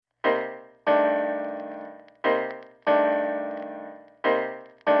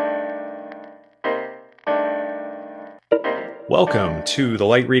Welcome to the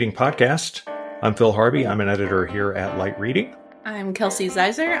Light Reading Podcast. I'm Phil Harvey. I'm an editor here at Light Reading. I'm Kelsey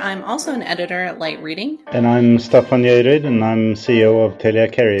Zeiser. I'm also an editor at Light Reading. And I'm Staffan Geirid, and I'm CEO of Telia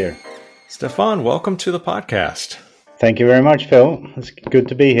Carrier. Stefan, welcome to the podcast. Thank you very much, Phil. It's good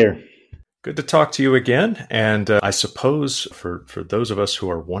to be here. Good to talk to you again. And I suppose for those of us who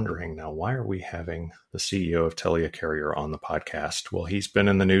are wondering now, why are we having the CEO of Telia Carrier on the podcast? Well, he's been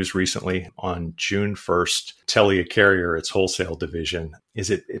in the news recently. On June 1st, Telia Carrier, its wholesale division,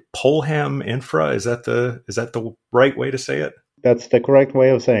 is it Polham Infra? Is that the right way to say it? That's the correct way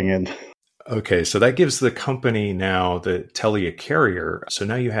of saying it. Okay, so that gives the company now the Telia Carrier. So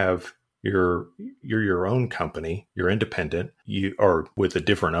now you have you're your own company, you're independent, you are with a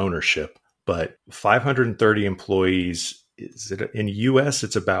different ownership, but 530 employees. Is it in US?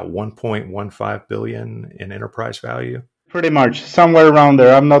 It's about 1.15 billion in enterprise value. Pretty much somewhere around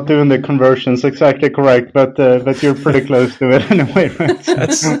there. I'm not doing the conversions exactly correct, but you're pretty close to it anyway. Right?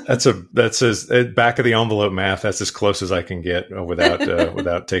 That's as back of the envelope math. That's as close as I can get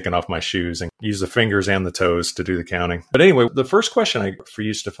without taking off my shoes and use the fingers and the toes to do the counting. But anyway, the first question for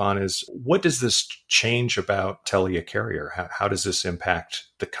you, Stefan, is what does this change about Telia Carrier? How does this impact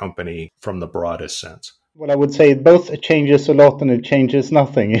the company from the broadest sense? Well, I would say it both changes a lot and it changes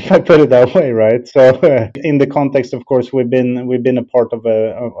nothing, if I put it that way, right? So, in the context, of course, we've been a part of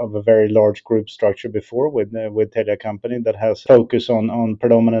a very large group structure before with Telia Company that has focus on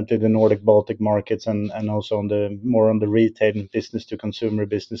predominantly the Nordic Baltic markets and also on the retail business to consumer,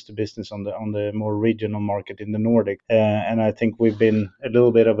 business to business on the more regional market in the Nordic. And I think we've been a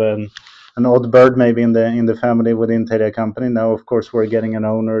little bit of an odd bird maybe in the family within Telia Company. Now, of course, we're getting an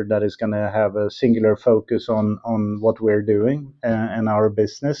owner that is going to have a singular focus on what we're doing and our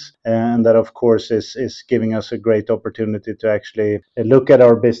business. And that, of course, is giving us a great opportunity to actually look at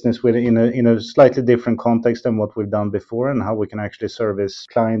our business in a slightly different context than what we've done before and how we can actually service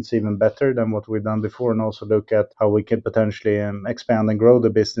clients even better than what we've done before, and also look at how we can potentially expand and grow the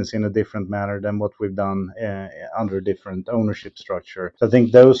business in a different manner than what we've done under different ownership structure. So I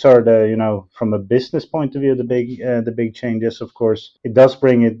think those are from a business point of view, the big changes. Of course, it does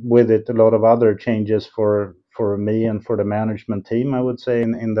bring it with it a lot of other changes for me and for the management team, I would say,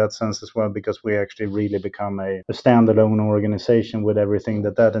 in that sense as well, because we actually really become a standalone organization with everything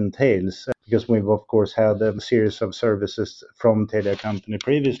that entails. Because we've, of course, had a series of services from Telia Company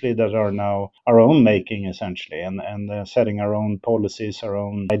previously that are now our own making, essentially, and setting our own policies, our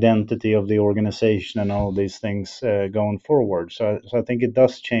own identity of the organization and all these things going forward. So I think it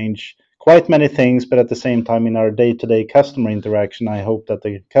does change quite many things, but at the same time, in our day-to-day customer interaction, I hope that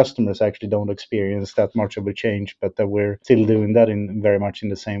the customers actually don't experience that much of a change, but that we're still doing that in very much in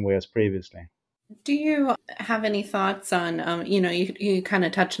the same way as previously. Do you have any thoughts on, you kind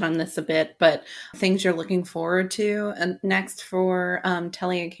of touched on this a bit, but things you're looking forward to next for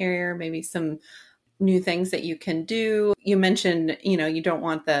Telia Carrier, maybe some new things that you can do? You mentioned, you don't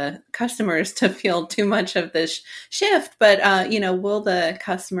want the customers to feel too much of this shift, but, will the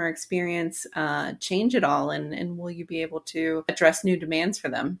customer experience change at all? And will you be able to address new demands for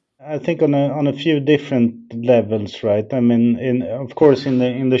them? I think on a few different levels, right? I mean, of course,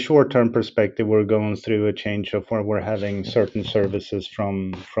 in the short term perspective, we're going through a change of where we're having certain services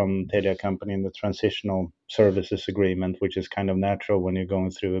from Telia Company in the transitional services agreement, which is kind of natural when you're going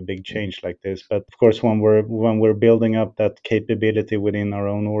through a big change like this. But of course, when we're building up that capability within our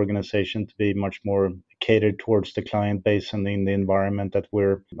own organization to be much more catered towards the client base and in the environment that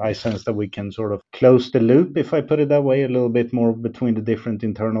I sense that we can sort of close the loop, if I put it that way, a little bit more between the different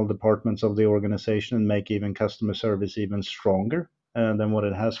internal departments of the organization and make even customer service even stronger than what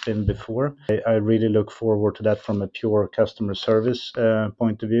it has been before. I really look forward to that from a pure customer service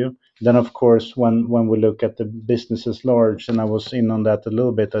point of view. Then, of course, when we look at the businesses large, and I was in on that a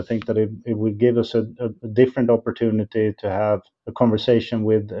little bit, I think that it would give us a different opportunity to have a conversation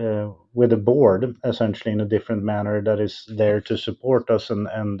with the board, essentially in a different manner that is there to support us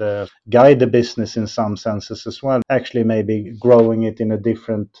and guide the business in some senses as well. Actually, maybe growing it in a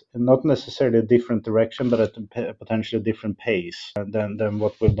different, not necessarily a different direction, but at a potentially different pace than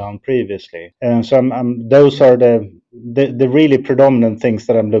what we've done previously. And so those are the really predominant things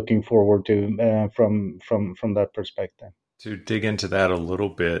that I'm looking forward to from that perspective. To dig into that a little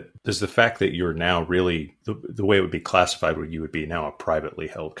bit, does the fact that you're now really the way it would be classified, where you would be now a privately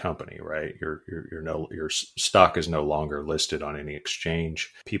held company, right? Your stock is no longer listed on any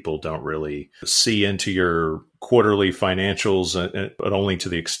exchange. People don't really see into your quarterly financials, but only to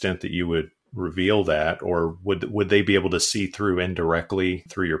the extent that you would reveal that, or would they be able to see through indirectly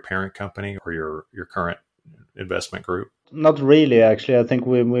through your parent company or your current investment group? Not really, actually. I think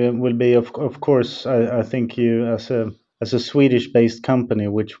we will be, of course, I think you as a as a Swedish-based company,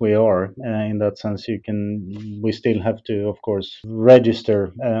 which we are, in that sense, we still have to, of course,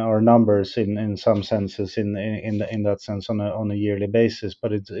 register our numbers in some senses in that sense on a yearly basis,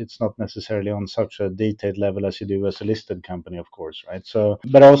 but it's not necessarily on such a detailed level as you do as a listed company, of course, right? So,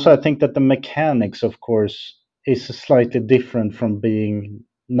 but also I think that the mechanics, of course, is slightly different from being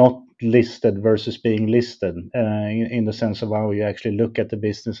not listed versus being listed in the sense of how you actually look at the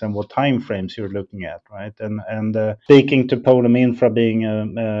business and what time frames you're looking at, right? And speaking to Polum Infra being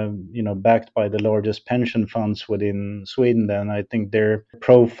backed by the largest pension funds within Sweden, then I think their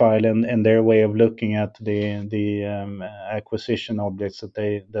profile and their way of looking at the acquisition objects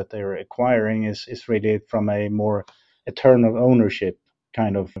that they're acquiring is really from a more eternal ownership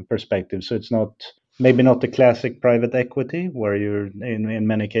kind of perspective. So it's not maybe not the classic private equity where you're in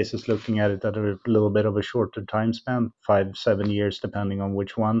many cases looking at it at a little bit of a shorter time span, 5-7 years, depending on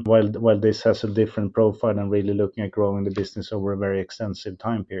which one, while this has a different profile and really looking at growing the business over a very extensive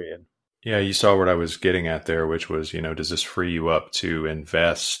time period. Yeah, you saw what I was getting at there, which was, does this free you up to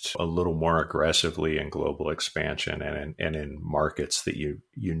invest a little more aggressively in global expansion and in markets that you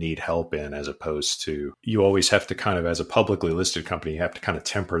need help in, as opposed to, you always have to kind of, as a publicly listed company, you have to kind of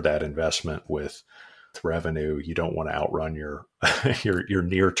temper that investment with revenue. You don't want to outrun your your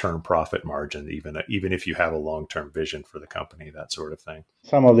near-term profit margin, even if you have a long-term vision for the company, that sort of thing.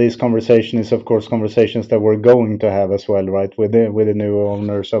 Some of these conversations is, of course, conversations that we're going to have as well, right? With the new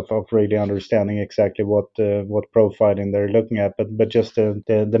owners of really understanding exactly what profiling they're looking at, but just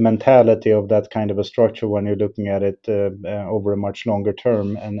the mentality of that kind of a structure when you're looking at it over a much longer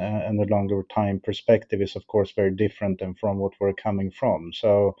term and a longer time perspective is, of course, very different than from what we're coming from.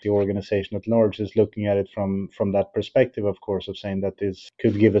 So the organization at large is looking at it from that perspective, of course, of saying that this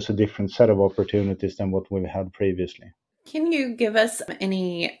could give us a different set of opportunities than what we've had previously. Can you give us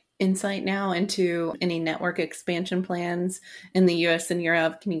any insight now into any network expansion plans in the US and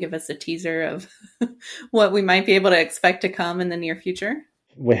Europe? Can you give us a teaser of what we might be able to expect to come in the near future?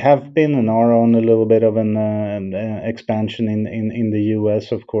 We have been and are on a little bit of an expansion in the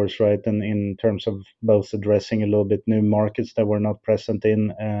US, of course, right? And in terms of both addressing a little bit new markets that we're not present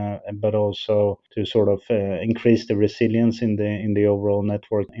in, but also to sort of increase the resilience in the overall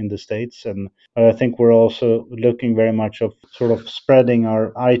network in the States. And I think we're also looking very much of sort of spreading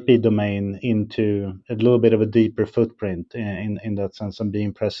our IP domain into a little bit of a deeper footprint in that sense, and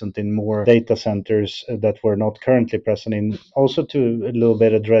being present in more data centers that we're not currently present in, also to a little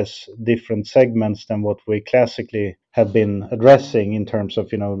bit address different segments than what we classically have been addressing in terms of,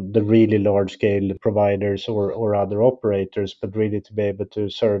 the really large scale providers or other operators, but really to be able to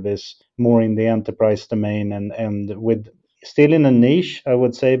service more in the enterprise domain and with still in a niche, I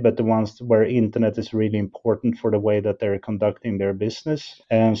would say, but the ones where internet is really important for the way that they're conducting their business.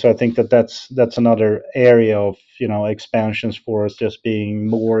 And so I think that's another area of, expansions for us, just being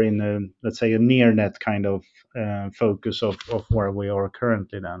more in a, let's say, a near net kind of focus of where we are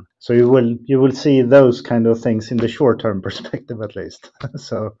currently then. So you will see those kind of things in the short term perspective, at least.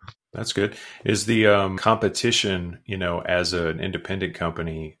 So that's good. Is the competition, as an independent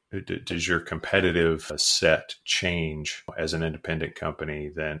company, does your competitive set change as an independent company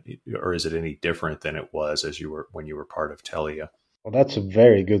then, or is it any different than it was when you were part of Telia? Well, that's a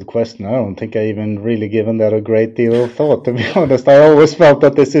very good question. I don't think I even really given that a great deal of thought, to be honest. I always felt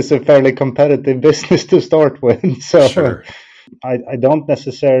that this is a fairly competitive business to start with. So sure. I don't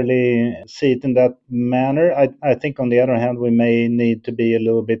necessarily see it in that manner. I think, on the other hand, we may need to be a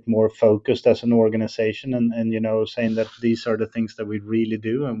little bit more focused as an organization and saying that these are the things that we really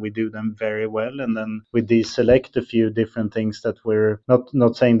do and we do them very well. And then we deselect a few different things that we're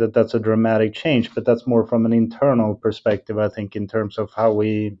not saying that that's a dramatic change, but that's more from an internal perspective, I think, in terms of how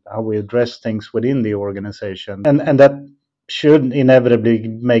we address things within the organization. And that should inevitably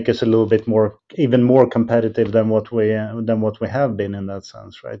make us a little bit even more competitive than what we have been in that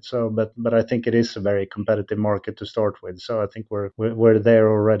sense, right? So, but I think it is a very competitive market to start with. So I think we're there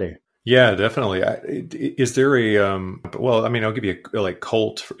already. Yeah, definitely. Is there well, I mean, I'll give you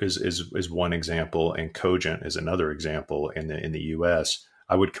Colt is one example, and Cogent is another example in the US.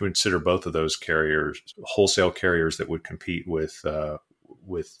 I would consider both of those carriers wholesale carriers that would compete with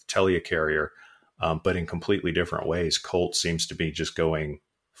Telia Carrier. But in completely different ways. Colt seems to be just going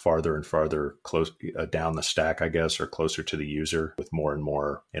farther and farther close down the stack, I guess, or closer to the user with more and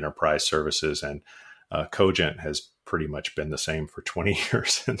more enterprise services. And Cogent has pretty much been the same for 20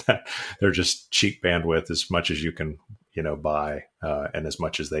 years. And that they're just cheap bandwidth, as much as you can, buy, and as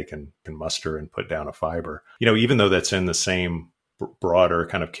much as they can muster and put down a fiber. Even though that's in the same broader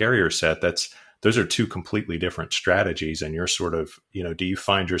kind of carrier set, those are two completely different strategies. And you're sort of, do you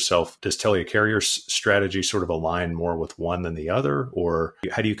find yourself, does Telia Carrier's strategy sort of align more with one than the other? Or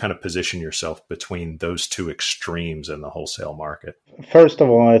how do you kind of position yourself between those two extremes in the wholesale market? First of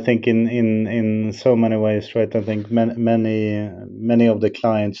all, I think in so many ways, right? I think many of the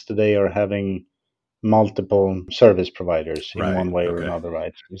clients today are having multiple service providers in one way or another,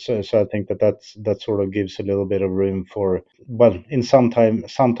 right? So I think that sort of gives a little bit of room for, well, in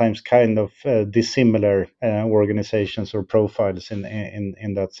sometimes kind of dissimilar organizations or profiles in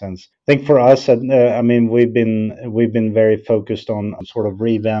that sense. I think for us, we've been very focused on sort of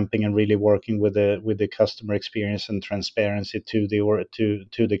revamping and really working with the customer experience and transparency to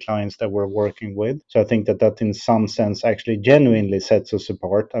the clients that we're working with. So I think that in some sense actually genuinely sets us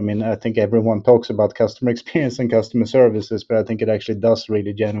apart. I mean, I think everyone talks about customer experience and customer services, but I think it actually does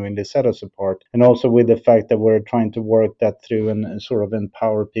really genuinely set us apart. And also with the fact that we're trying to work that through and sort of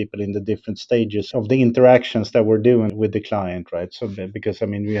empower people in the different stages of the interactions that we're doing with the client, right? So because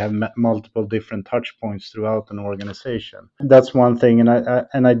we have multiple different touch points throughout an organization. That's one thing,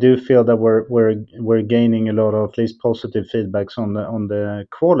 and I do feel that we're gaining a lot of at least positive feedbacks on the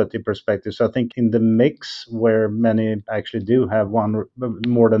quality perspective. So I think in the mix where many actually do have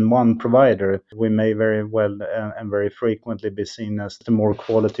more than one provider, we may very well and very frequently be seen as the more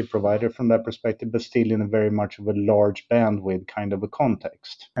quality provider from that perspective, but still in a very much of a large bandwidth kind of a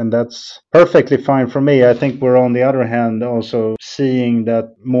context. And that's perfectly fine for me. I think we're on the other hand also seeing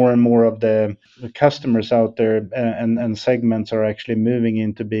that more and more of the customers out there and segments are actually moving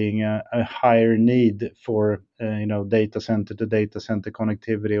into being a higher need for data center to data center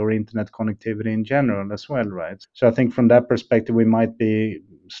connectivity or internet connectivity in general as well, right? So I think from that perspective, we might be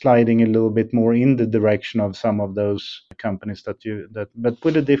sliding a little bit more in the direction of some of those companies but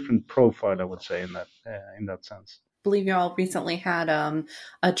with a different profile, I would say, in that sense. I believe you all recently had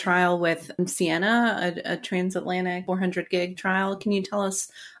a trial with Ciena, a transatlantic 400 gig trial. Can you tell us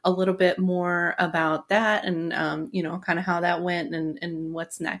a little bit more about that and, kind of how that went and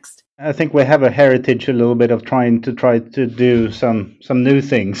what's next? I think we have a heritage a little bit of trying to do some new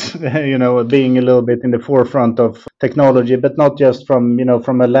things, being a little bit in the forefront of technology, but not just from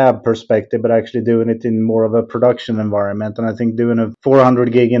a lab perspective, but actually doing it in more of a production environment. And I think doing a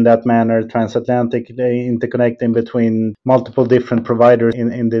 400 gig in that manner, transatlantic, interconnecting between multiple different providers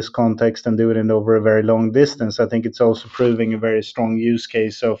in this context and doing it over a very long distance, I think it's also proving a very strong use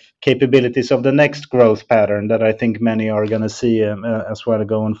case of capabilities of the next growth pattern that I think many are going to see as well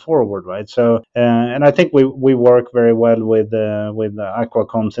going forward. Right. So, and I think we work very well with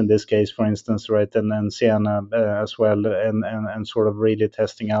Aquacoms in this case, for instance, right, and then Ciena as well, and sort of really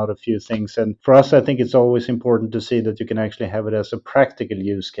testing out a few things. And for us, I think it's always important to see that you can actually have it as a practical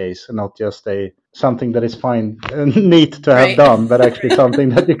use case and not just something that is fine and neat to have done, but actually something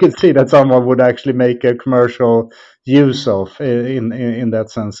that you can see that someone would actually make a commercial use of in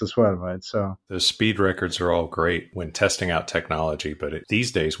that sense as well, right? So those speed records are all great when testing out technology, but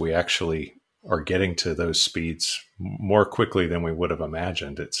these days we actually are getting to those speeds more quickly than we would have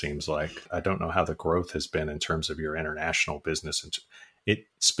imagined, it seems like. I don't know how the growth has been in terms of your international business and it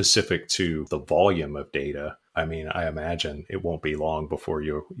specific to the volume of data. I mean, I imagine it won't be long before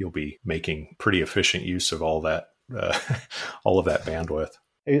you'll be making pretty efficient use of all that all of that bandwidth.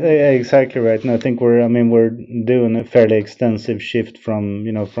 Exactly right, and I think we're doing a fairly extensive shift from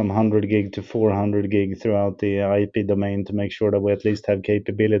 100 gig to 400 gig throughout the IP domain to make sure that we at least have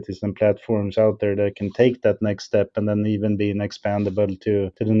capabilities and platforms out there that can take that next step and then even be expandable to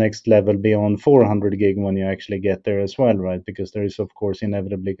the next level beyond 400 gig when you actually get there as well, right? Because there is of course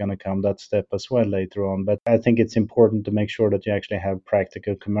inevitably going to come that step as well later on. But I think it's important to make sure that you actually have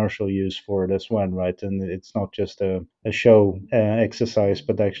practical commercial use for it as well, right? And it's not just a show exercise,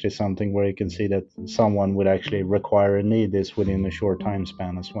 but actually something where you can see that someone would actually require and need this within a short time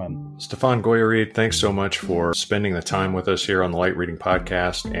span as well. Stefan Goieried, thanks so much for spending the time with us here on the Light Reading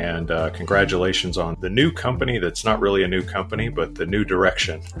Podcast, and congratulations on the new company that's not really a new company, but the new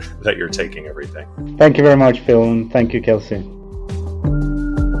direction that you're taking everything. Thank you very much, Phil, and thank you, Kelsey.